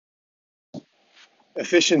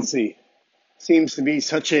Efficiency seems to be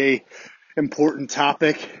such a important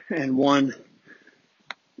topic, and one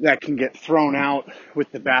that can get thrown out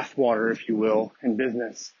with the bathwater, if you will, in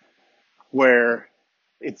business, where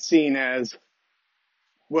it's seen as,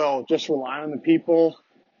 well, just rely on the people.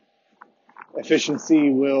 Efficiency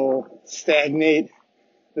will stagnate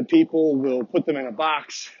the people, will put them in a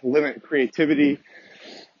box, limit creativity.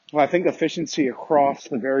 Well, I think efficiency across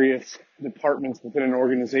the various departments within an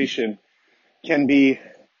organization can be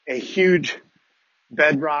a huge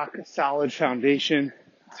bedrock, solid foundation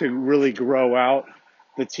to really grow out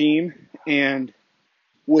the team. And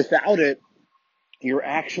without it, you're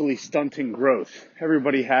actually stunting growth.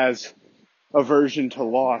 Everybody has aversion to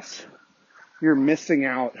loss. You're missing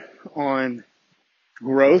out on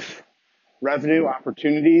growth, revenue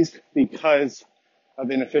opportunities because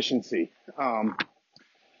of inefficiency.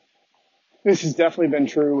 This has definitely been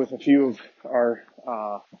true with a few of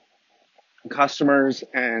our customers,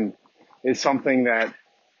 and is something that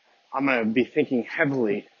I'm going to be thinking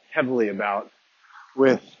heavily about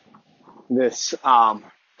with this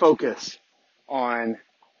focus on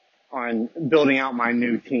building out my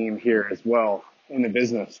new team here as well in the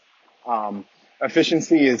business.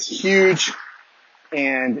 Efficiency is huge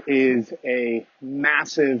and is a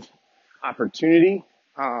massive opportunity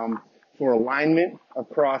for alignment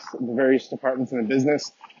across the various departments in the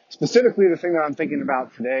business. Specifically, the thing that I'm thinking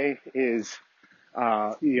about today is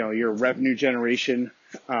your revenue generation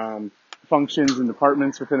functions and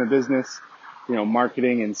departments within a business,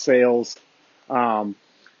 marketing and sales,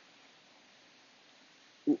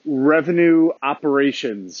 revenue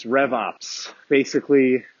operations, RevOps,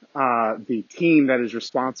 basically the team that is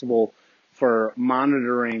responsible for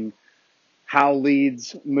monitoring how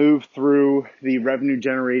leads move through the revenue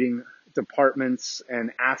generating departments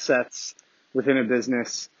and assets within a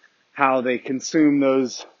business, how they consume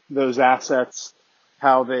those assets,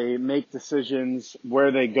 how they make decisions,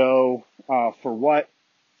 where they go for what,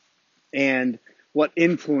 and what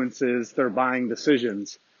influences their buying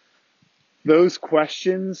decisions. Those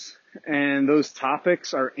questions and those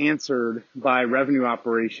topics are answered by revenue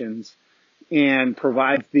operations and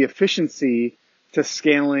provides the efficiency to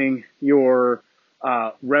scaling your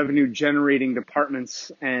revenue generating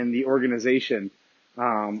departments and the organization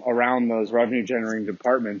around those revenue generating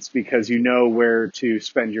departments, because you know where to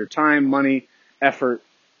spend your time, money, effort,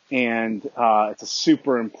 and it's a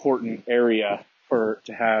super important area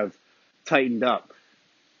to have tightened up.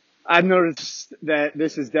 I've noticed that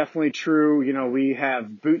this is definitely true. We have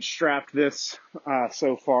bootstrapped this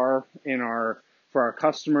so far for our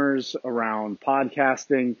customers around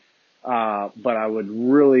podcasting, but I would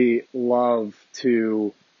really love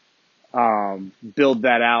to build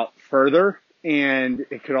that out further. And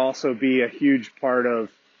it could also be a huge part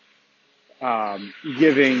of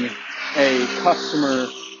giving a customer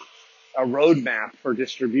a roadmap for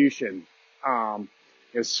distribution.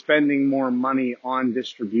 Is spending more money on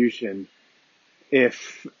distribution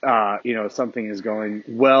if something is going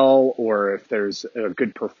well, or if there's a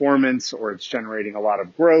good performance, or it's generating a lot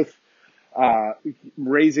of growth.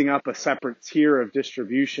 Raising up a separate tier of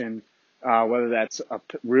distribution, whether that's a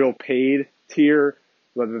real paid tier,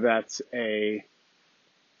 whether that's a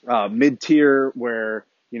mid-tier where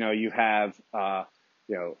you have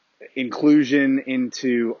inclusion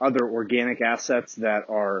into other organic assets that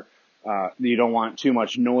are you don't want too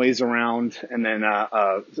much noise around, and then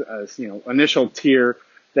initial tier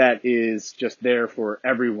that is just there for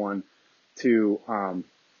everyone to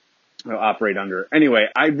operate under. Anyway,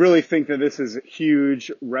 I really think that this is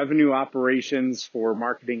huge. Revenue operations for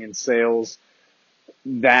marketing and sales,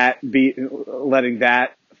 letting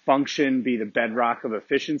that function be the bedrock of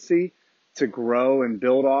efficiency to grow and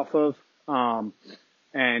build off of,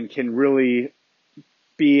 and can really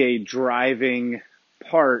be a driving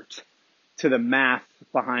part to the math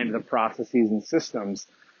behind the processes and systems,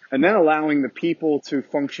 and then allowing the people to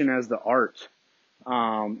function as the art.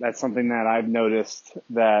 That's something that I've noticed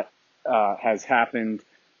that has happened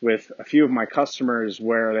with a few of my customers,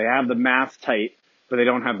 where they have the math tight, but they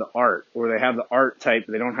don't have the art, or they have the art tight,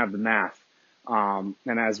 but they don't have the math. And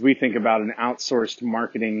as we think about an outsourced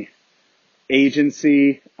marketing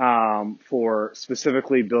agency for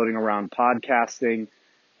specifically building around podcasting,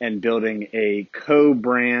 and building a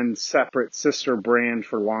co-brand, separate sister brand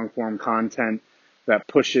for long-form content that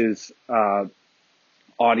pushes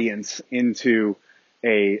audience into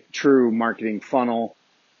a true marketing funnel.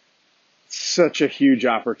 Such a huge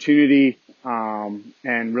opportunity, and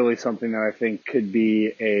really something that I think could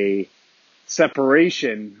be a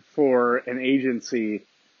separation for an agency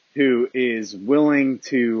who is willing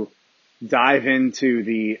to dive into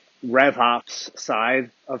the RevOps side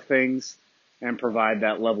of things and provide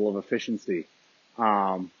that level of efficiency.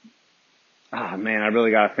 Man, I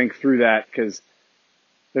really got to think through that, because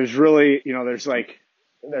there's really,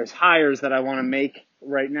 there's hires that I want to make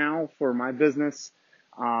right now for my business,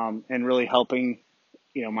 and really helping,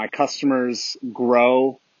 my customers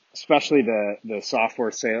grow, especially the software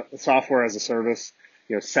as a service,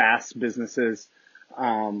 SaaS businesses,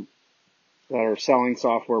 that are selling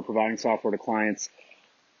software, providing software to clients.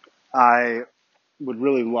 I would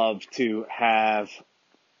really love to have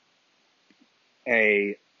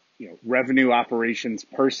a, revenue operations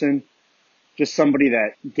person, just somebody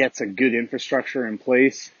that gets a good infrastructure in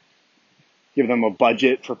place, give them a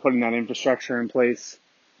budget for putting that infrastructure in place,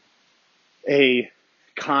 a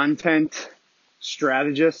content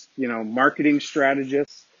strategist, marketing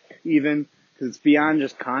strategist even, because it's beyond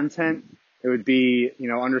just content. It would be,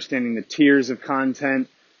 understanding the tiers of content,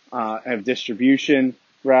 of distribution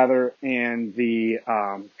rather, and the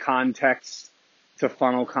context to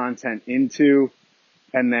funnel content into,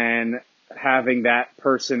 and then having that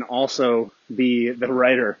person also be the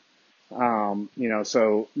writer.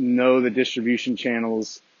 So know the distribution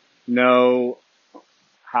channels, know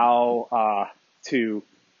how to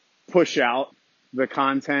push out the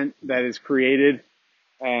content that is created,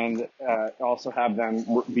 and also have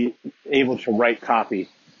them be able to write copy.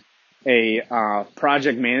 A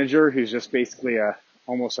project manager who's just basically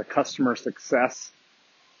almost a customer success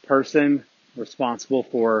person, responsible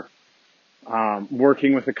for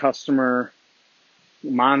working with the customer,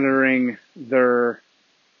 monitoring their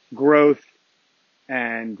growth,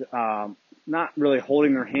 and not really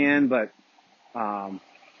holding their hand, but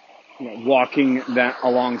walking that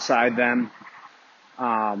alongside them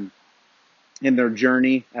in their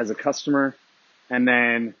journey as a customer. And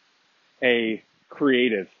then a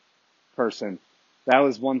creative person. That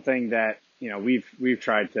was one thing that we've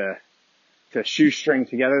tried to shoestring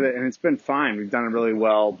together, and it's been fine. We've done it really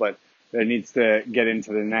well, but it needs to get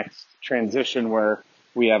into the next transition where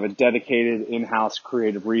we have a dedicated in-house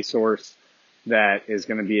creative resource that is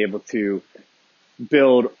going to be able to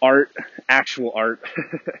build actual art,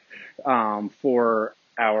 for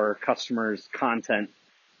our customers' content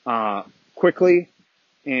quickly,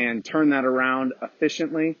 and turn that around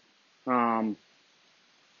efficiently. And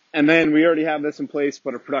then we already have this in place,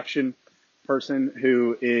 but a production person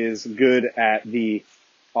who is good at the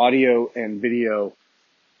audio and video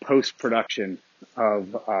post-production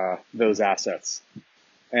of those assets.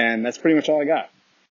 And that's pretty much all I got.